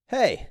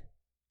Hey,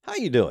 how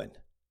you doing?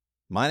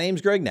 My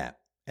name's Greg Knapp,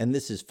 and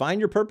this is Find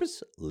Your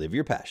Purpose, Live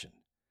Your Passion.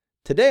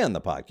 Today on the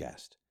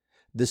podcast,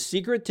 the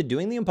secret to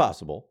doing the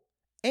impossible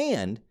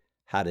and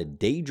how to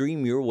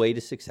daydream your way to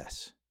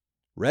success.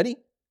 Ready?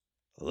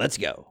 Let's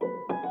go.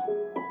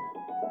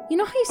 You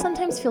know how you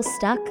sometimes feel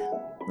stuck?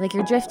 Like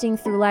you're drifting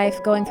through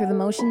life, going through the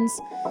motions?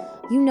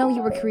 You know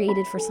you were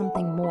created for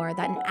something more,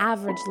 that an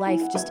average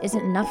life just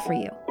isn't enough for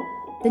you.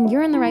 Then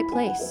you're in the right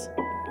place.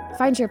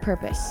 Find your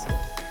purpose.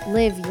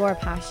 Live your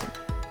passion.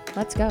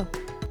 Let's go.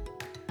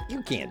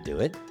 You can't do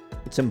it.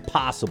 It's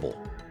impossible.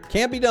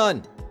 Can't be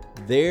done.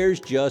 There's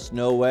just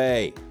no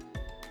way.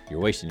 You're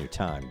wasting your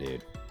time,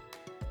 dude.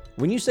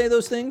 When you say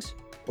those things,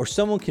 or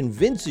someone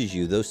convinces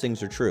you those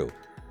things are true,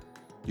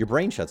 your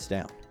brain shuts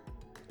down.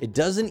 It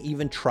doesn't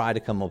even try to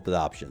come up with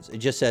options. It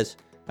just says,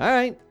 all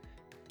right,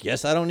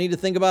 guess I don't need to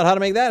think about how to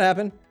make that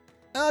happen.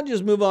 I'll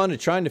just move on to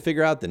trying to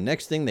figure out the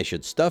next thing they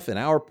should stuff in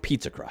our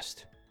pizza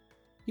crust.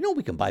 You know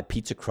we can buy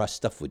pizza crust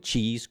stuffed with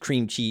cheese,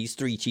 cream cheese,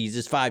 3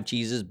 cheeses, 5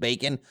 cheeses,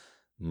 bacon.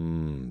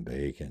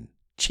 Bacon.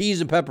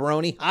 Cheese and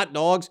pepperoni, hot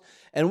dogs,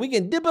 and we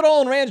can dip it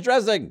all in ranch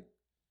dressing.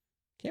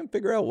 Can't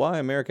figure out why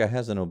America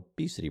has an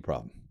obesity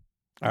problem.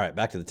 All right,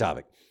 back to the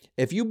topic.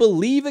 If you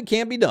believe it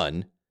can't be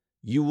done,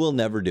 you will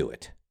never do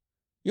it.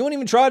 You won't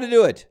even try to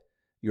do it.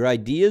 Your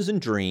ideas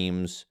and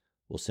dreams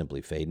will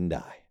simply fade and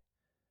die.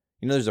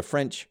 You know, there's a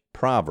French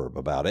proverb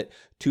about it.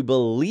 To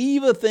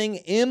believe a thing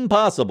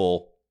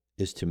impossible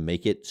is to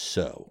make it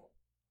so.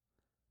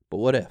 But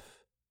what if?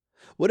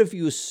 What if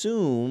you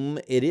assume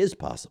it is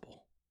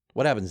possible?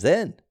 What happens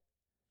then?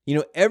 You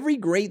know, every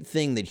great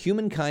thing that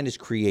humankind has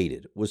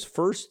created was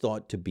first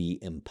thought to be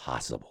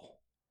impossible.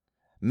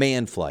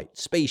 Man flight,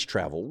 space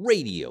travel,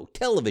 radio,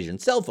 television,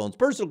 cell phones,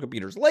 personal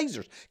computers,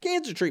 lasers,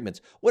 cancer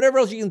treatments, whatever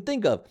else you can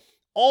think of.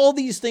 All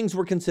these things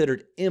were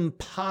considered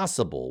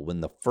impossible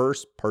when the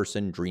first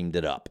person dreamed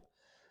it up.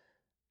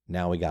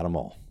 Now we got them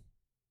all.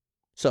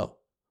 So,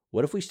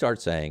 what if we start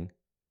saying,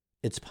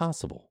 it's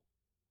possible?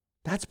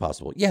 That's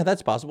possible. Yeah,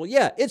 that's possible.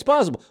 Yeah, it's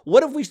possible.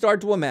 What if we start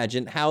to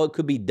imagine how it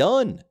could be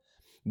done?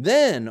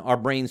 Then our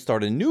brains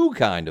start a new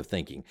kind of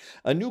thinking,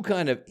 a new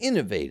kind of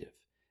innovative,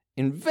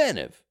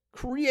 inventive,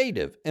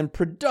 creative, and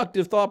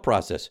productive thought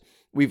process.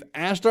 We've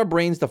asked our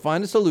brains to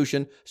find a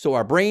solution, so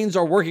our brains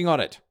are working on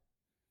it.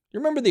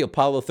 You remember the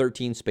Apollo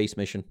 13 space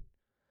mission?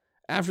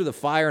 After the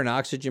fire and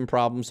oxygen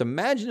problems,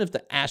 imagine if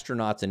the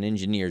astronauts and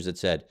engineers had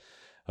said,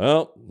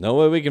 well, no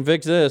way we can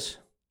fix this.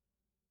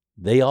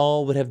 They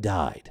all would have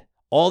died.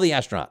 All the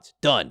astronauts,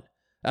 done.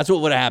 That's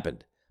what would have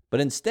happened. But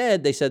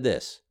instead, they said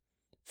this: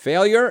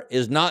 failure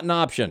is not an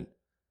option.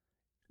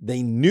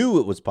 They knew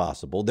it was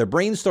possible. Their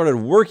brains started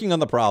working on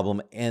the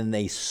problem, and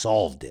they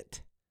solved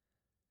it.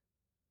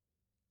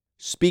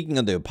 Speaking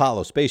of the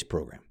Apollo space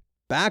program,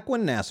 back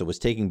when NASA was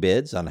taking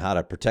bids on how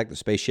to protect the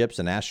spaceships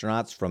and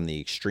astronauts from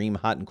the extreme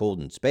hot and cold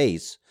in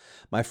space,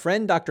 my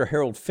friend Dr.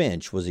 Harold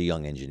Finch was a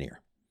young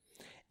engineer.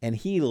 And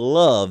he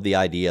loved the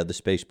idea of the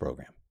space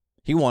program.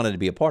 He wanted to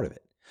be a part of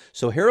it.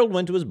 So Harold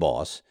went to his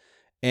boss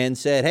and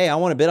said, hey, I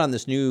want to bid on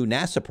this new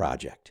NASA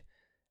project.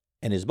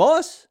 And his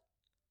boss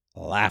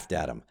laughed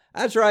at him.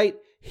 That's right.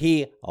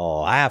 He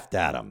laughed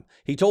at him.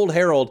 He told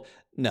Harold,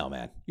 no,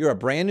 man, you're a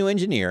brand new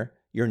engineer.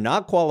 You're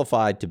not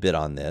qualified to bid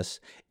on this.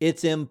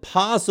 It's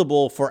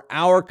impossible for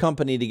our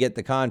company to get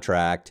the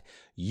contract.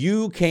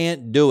 You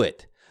can't do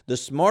it. The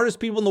smartest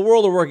people in the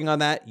world are working on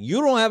that.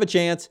 You don't have a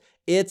chance.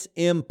 It's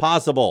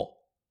impossible.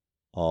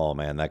 Oh,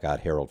 man, that got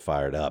Harold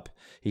fired up.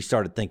 He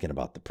started thinking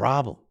about the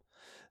problem.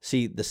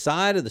 See, the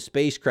side of the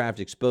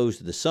spacecraft exposed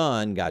to the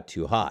sun got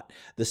too hot.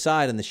 The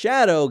side in the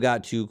shadow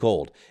got too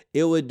cold.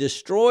 It would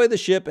destroy the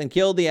ship and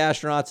kill the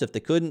astronauts if they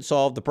couldn't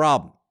solve the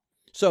problem.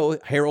 So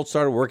Harold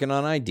started working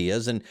on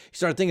ideas, and he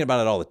started thinking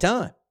about it all the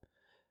time.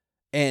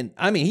 And,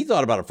 he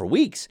thought about it for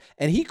weeks,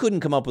 and he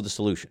couldn't come up with a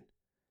solution.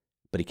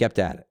 But he kept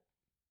at it.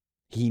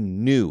 He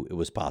knew it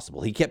was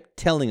possible. He kept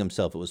telling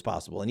himself it was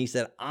possible. And he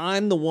said,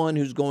 I'm the one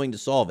who's going to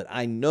solve it.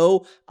 I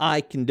know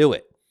I can do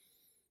it.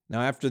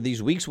 Now, after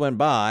these weeks went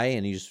by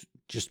and he's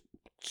just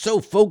so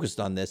focused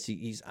on this,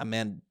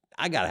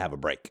 I got to have a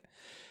break.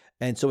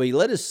 And so he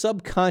let his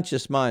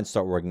subconscious mind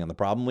start working on the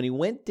problem when he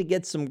went to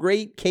get some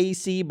great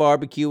KC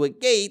barbecue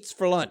at Gates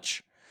for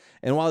lunch.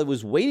 And while he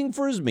was waiting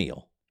for his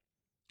meal,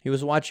 he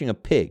was watching a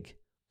pig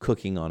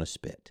cooking on a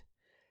spit.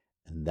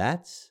 And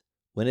that's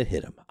when it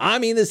hit him.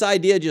 This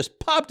idea just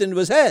popped into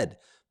his head.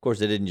 Of course,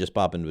 it didn't just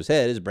pop into his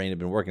head. His brain had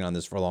been working on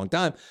this for a long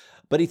time.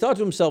 But he thought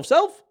to himself,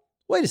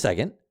 wait a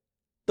second.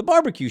 The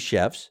barbecue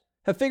chefs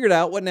have figured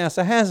out what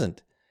NASA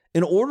hasn't.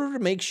 In order to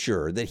make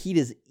sure that heat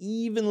is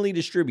evenly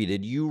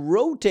distributed, you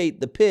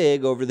rotate the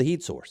pig over the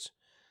heat source.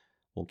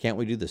 Well, can't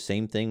we do the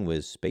same thing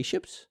with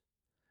spaceships?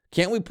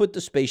 Can't we put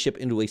the spaceship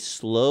into a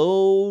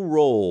slow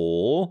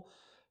roll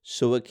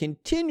so it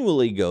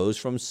continually goes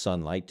from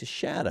sunlight to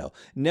shadow,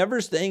 never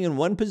staying in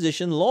one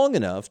position long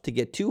enough to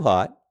get too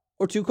hot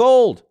or too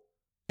cold?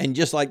 And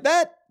just like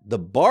that, the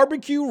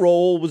barbecue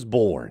roll was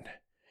born.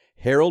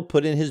 Harold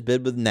put in his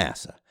bid with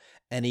NASA,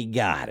 and he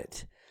got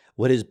it.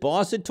 What his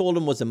boss had told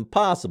him was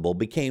impossible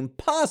became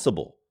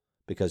possible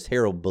because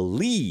Harold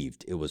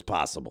believed it was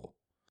possible.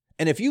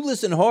 And if you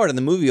listen hard in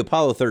the movie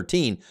Apollo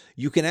 13,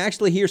 you can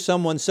actually hear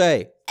someone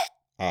say,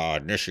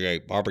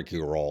 initiate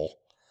barbecue roll.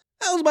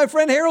 That was my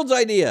friend Harold's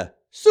idea.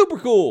 Super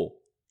cool.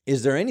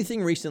 Is there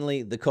anything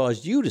recently that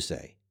caused you to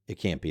say it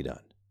can't be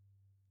done?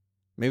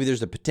 Maybe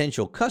there's a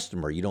potential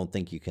customer you don't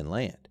think you can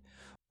land.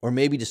 Or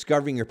maybe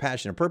discovering your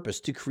passion and purpose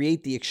to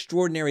create the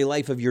extraordinary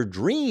life of your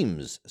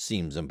dreams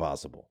seems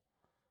impossible.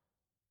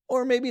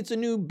 Or maybe it's a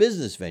new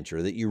business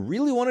venture that you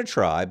really want to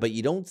try, but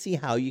you don't see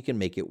how you can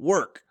make it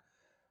work.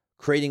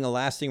 Creating a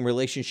lasting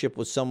relationship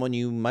with someone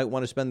you might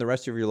want to spend the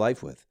rest of your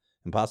life with.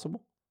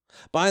 Impossible?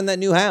 Buying that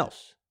new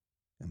house.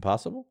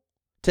 Impossible?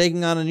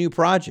 Taking on a new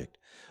project.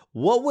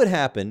 What would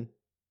happen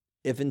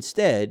if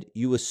instead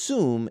you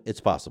assume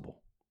it's possible?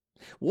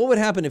 What would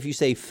happen if you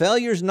say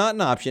failure's not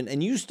an option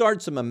and you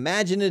start some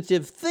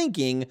imaginative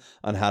thinking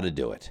on how to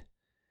do it?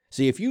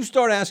 See, if you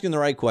start asking the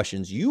right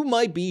questions, you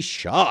might be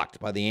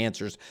shocked by the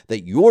answers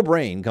that your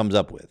brain comes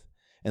up with.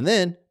 And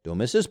then, don't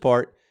miss this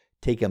part,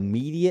 take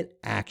immediate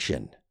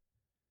action.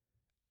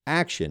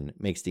 Action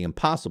makes the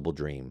impossible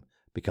dream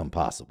become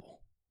possible.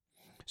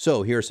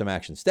 So here are some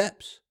action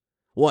steps.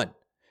 1,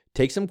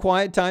 take some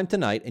quiet time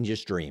tonight and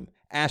just dream.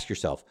 Ask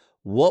yourself,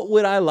 what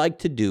would I like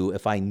to do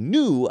if I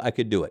knew I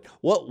could do it?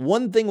 What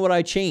one thing would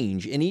I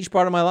change in each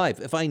part of my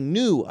life if I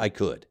knew I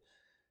could?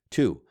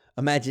 2,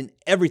 imagine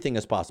everything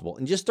as possible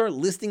and just start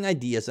listing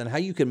ideas on how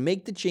you can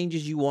make the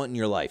changes you want in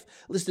your life.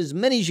 List as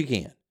many as you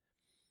can.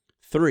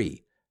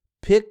 3,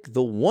 pick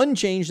the one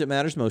change that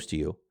matters most to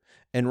you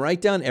and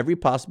write down every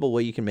possible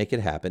way you can make it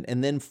happen.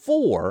 And then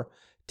 4,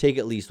 take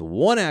at least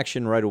one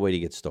action right away to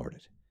get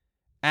started.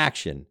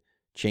 Action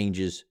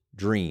changes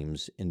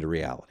dreams into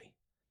reality.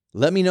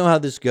 Let me know how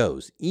this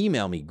goes.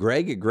 Email me,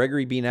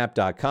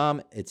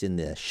 greg@gregorybknapp.com. It's in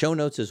the show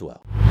notes as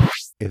well.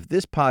 If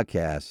this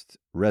podcast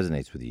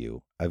resonates with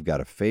you, I've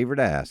got a favor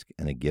to ask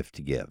and a gift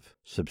to give.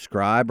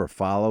 Subscribe or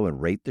follow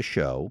and rate the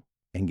show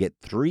and get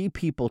 3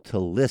 people to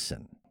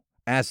listen.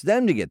 Ask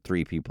them to get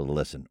 3 people to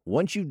listen.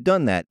 Once you've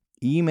done that,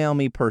 email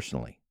me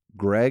personally,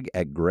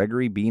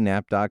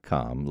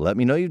 greg@gregorybknapp.com. Let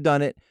me know you've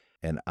done it,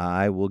 and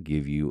I will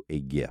give you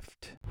a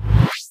gift.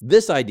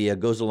 This idea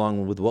goes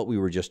along with what we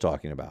were just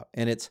talking about,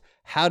 and it's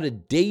how to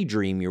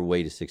daydream your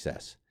way to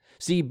success.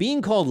 See,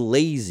 being called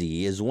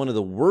lazy is one of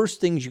the worst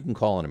things you can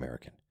call an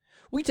American.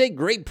 We take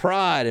great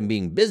pride in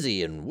being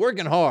busy and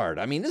working hard.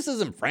 I mean, this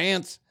isn't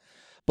France.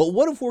 But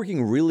what if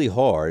working really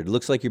hard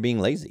looks like you're being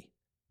lazy?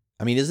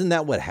 I mean, isn't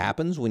that what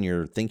happens when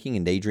you're thinking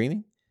and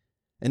daydreaming?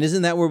 And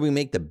isn't that where we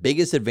make the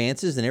biggest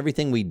advances in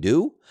everything we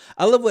do?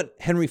 I love what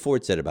Henry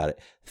Ford said about it.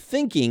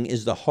 Thinking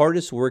is the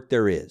hardest work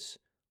there is,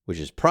 which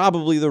is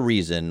probably the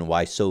reason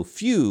why so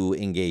few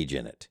engage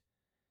in it.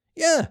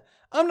 Yeah,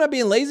 I'm not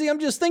being lazy. I'm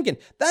just thinking.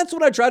 That's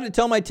what I tried to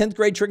tell my 10th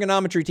grade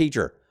trigonometry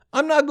teacher.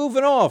 I'm not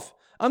goofing off.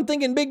 I'm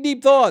thinking big,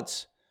 deep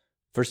thoughts.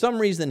 For some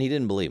reason, he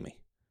didn't believe me.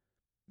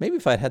 Maybe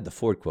if I'd had the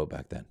Ford quote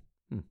back then.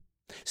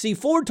 See,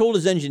 Ford told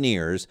his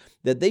engineers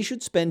that they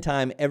should spend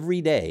time every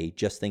day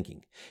just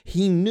thinking.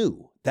 He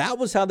knew that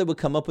was how they would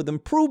come up with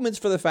improvements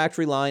for the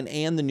factory line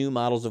and the new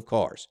models of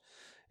cars.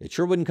 It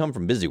sure wouldn't come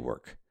from busy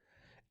work.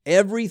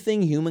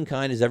 Everything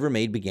humankind has ever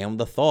made began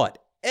with a thought.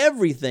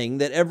 Everything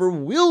that ever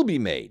will be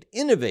made,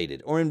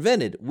 innovated, or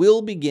invented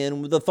will begin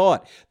with a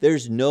thought.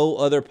 There's no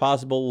other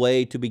possible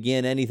way to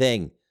begin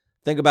anything.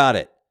 Think about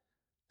it.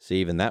 See,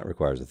 even that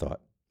requires a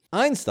thought.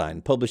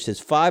 Einstein published his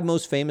 5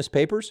 most famous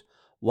papers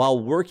while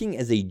working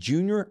as a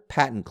junior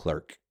patent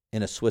clerk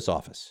in a Swiss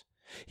office.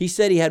 He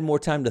said he had more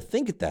time to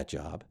think at that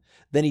job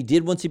than he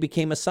did once he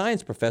became a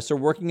science professor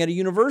working at a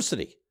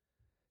university.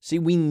 See,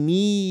 we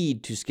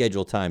need to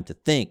schedule time to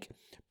think,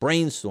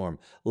 brainstorm,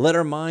 let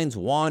our minds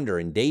wander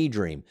and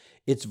daydream.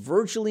 It's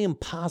virtually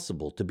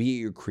impossible to be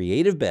at your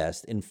creative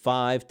best in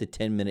 5 to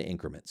 10-minute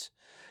increments.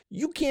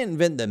 You can't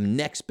invent the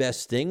next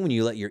best thing when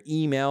you let your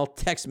email,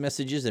 text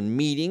messages, and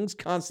meetings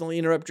constantly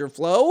interrupt your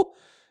flow.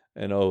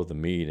 And oh, the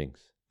meetings.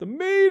 The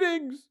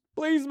meetings!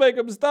 Please make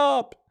them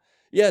stop.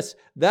 Yes,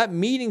 that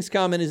meetings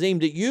comment is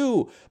aimed at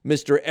you,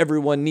 Mr.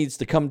 Everyone needs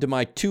to come to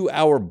my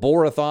 2-hour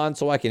borathon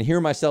so I can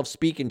hear myself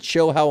speak and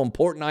show how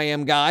important I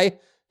am guy.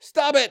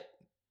 Stop it!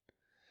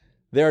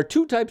 There are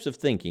 2 types of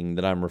thinking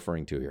that I'm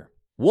referring to here.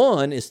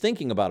 One is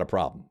thinking about a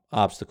problem,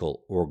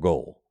 obstacle, or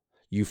goal.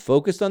 You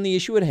focus on the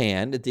issue at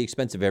hand at the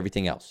expense of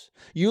everything else.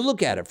 You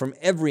look at it from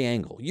every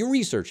angle. You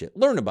research it,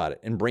 learn about it,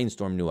 and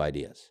brainstorm new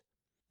ideas.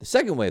 The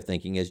second way of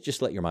thinking is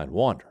just let your mind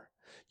wander.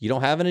 You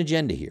don't have an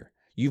agenda here.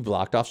 You've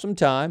blocked off some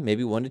time,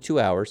 maybe 1 to 2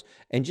 hours,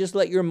 and just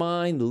let your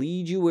mind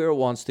lead you where it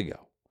wants to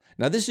go.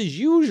 Now, this is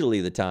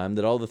usually the time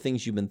that all the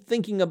things you've been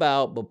thinking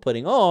about but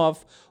putting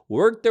off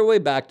work their way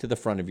back to the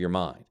front of your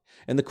mind.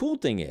 And the cool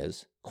thing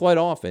is, quite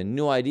often,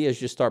 new ideas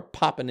just start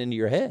popping into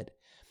your head.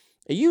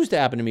 It used to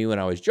happen to me when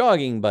I was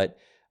jogging, but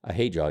I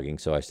hate jogging,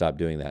 so I stopped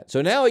doing that.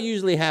 So now it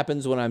usually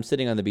happens when I'm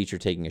sitting on the beach or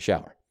taking a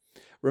shower.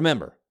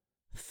 Remember,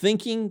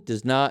 thinking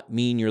does not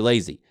mean you're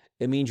lazy.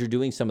 It means you're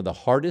doing some of the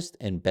hardest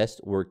and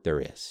best work there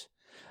is.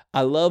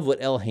 I love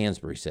what L.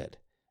 Hansberry said.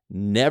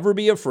 Never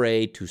be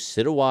afraid to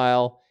sit a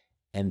while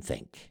and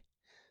think.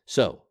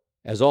 So,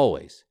 as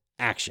always,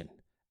 action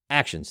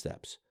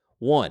steps.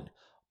 1,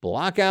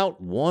 block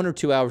out 1 or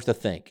 2 hours to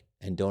think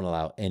and don't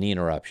allow any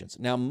interruptions.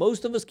 Now,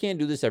 most of us can't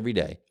do this every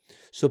day,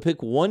 so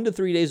pick 1 to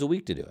 3 days a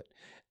week to do it.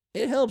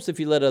 It helps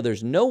if you let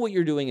others know what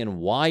you're doing and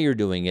why you're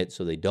doing it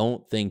so they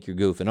don't think you're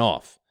goofing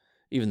off,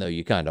 even though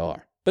you kind of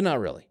are, but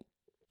not really.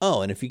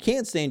 Oh, and if you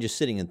can't stand just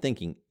sitting and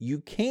thinking, you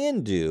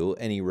can do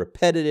any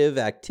repetitive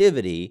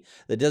activity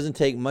that doesn't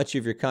take much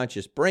of your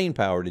conscious brain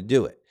power to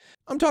do it.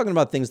 I'm talking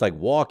about things like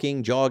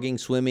walking, jogging,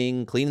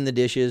 swimming, cleaning the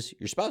dishes.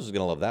 Your spouse is going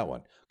to love that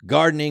one.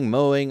 Gardening,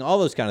 mowing, all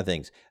those kind of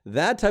things.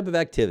 That type of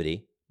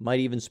activity might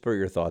even spur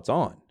your thoughts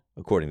on,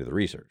 according to the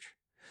research.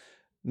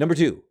 Number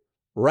 2,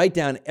 write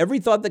down every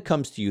thought that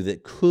comes to you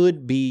that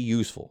could be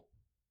useful.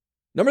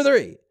 Number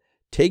 3,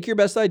 take your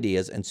best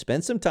ideas and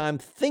spend some time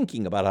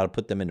thinking about how to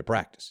put them into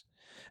practice.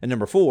 And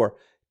number 4,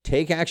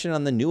 take action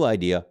on the new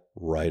idea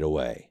right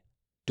away.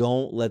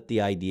 Don't let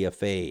the idea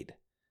fade.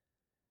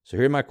 So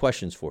here are my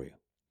questions for you.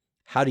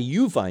 How do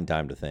you find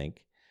time to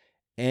think,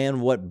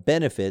 and what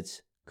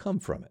benefits come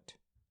from it?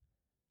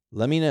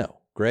 Let me know.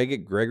 Greg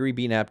at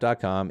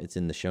GregoryBKnapp.com. It's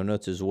in the show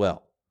notes as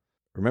well.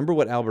 Remember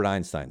what Albert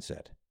Einstein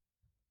said.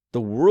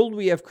 The world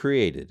we have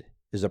created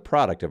is a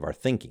product of our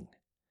thinking.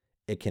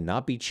 It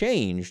cannot be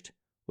changed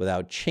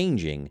without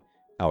changing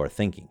our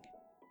thinking.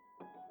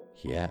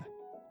 Yeah.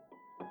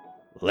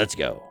 Let's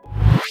go.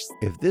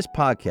 If this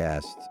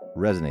podcast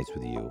resonates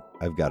with you,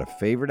 I've got a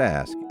favor to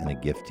ask and a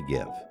gift to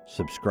give.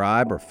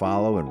 Subscribe or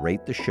follow and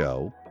rate the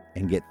show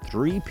and get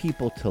 3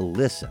 people to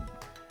listen.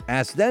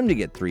 Ask them to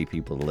get 3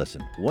 people to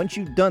listen. Once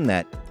you've done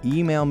that,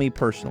 email me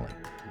personally,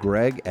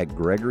 Greg at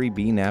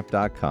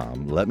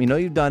GregoryBKnapp.com. Let me know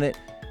you've done it,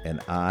 and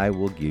I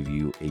will give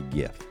you a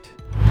gift.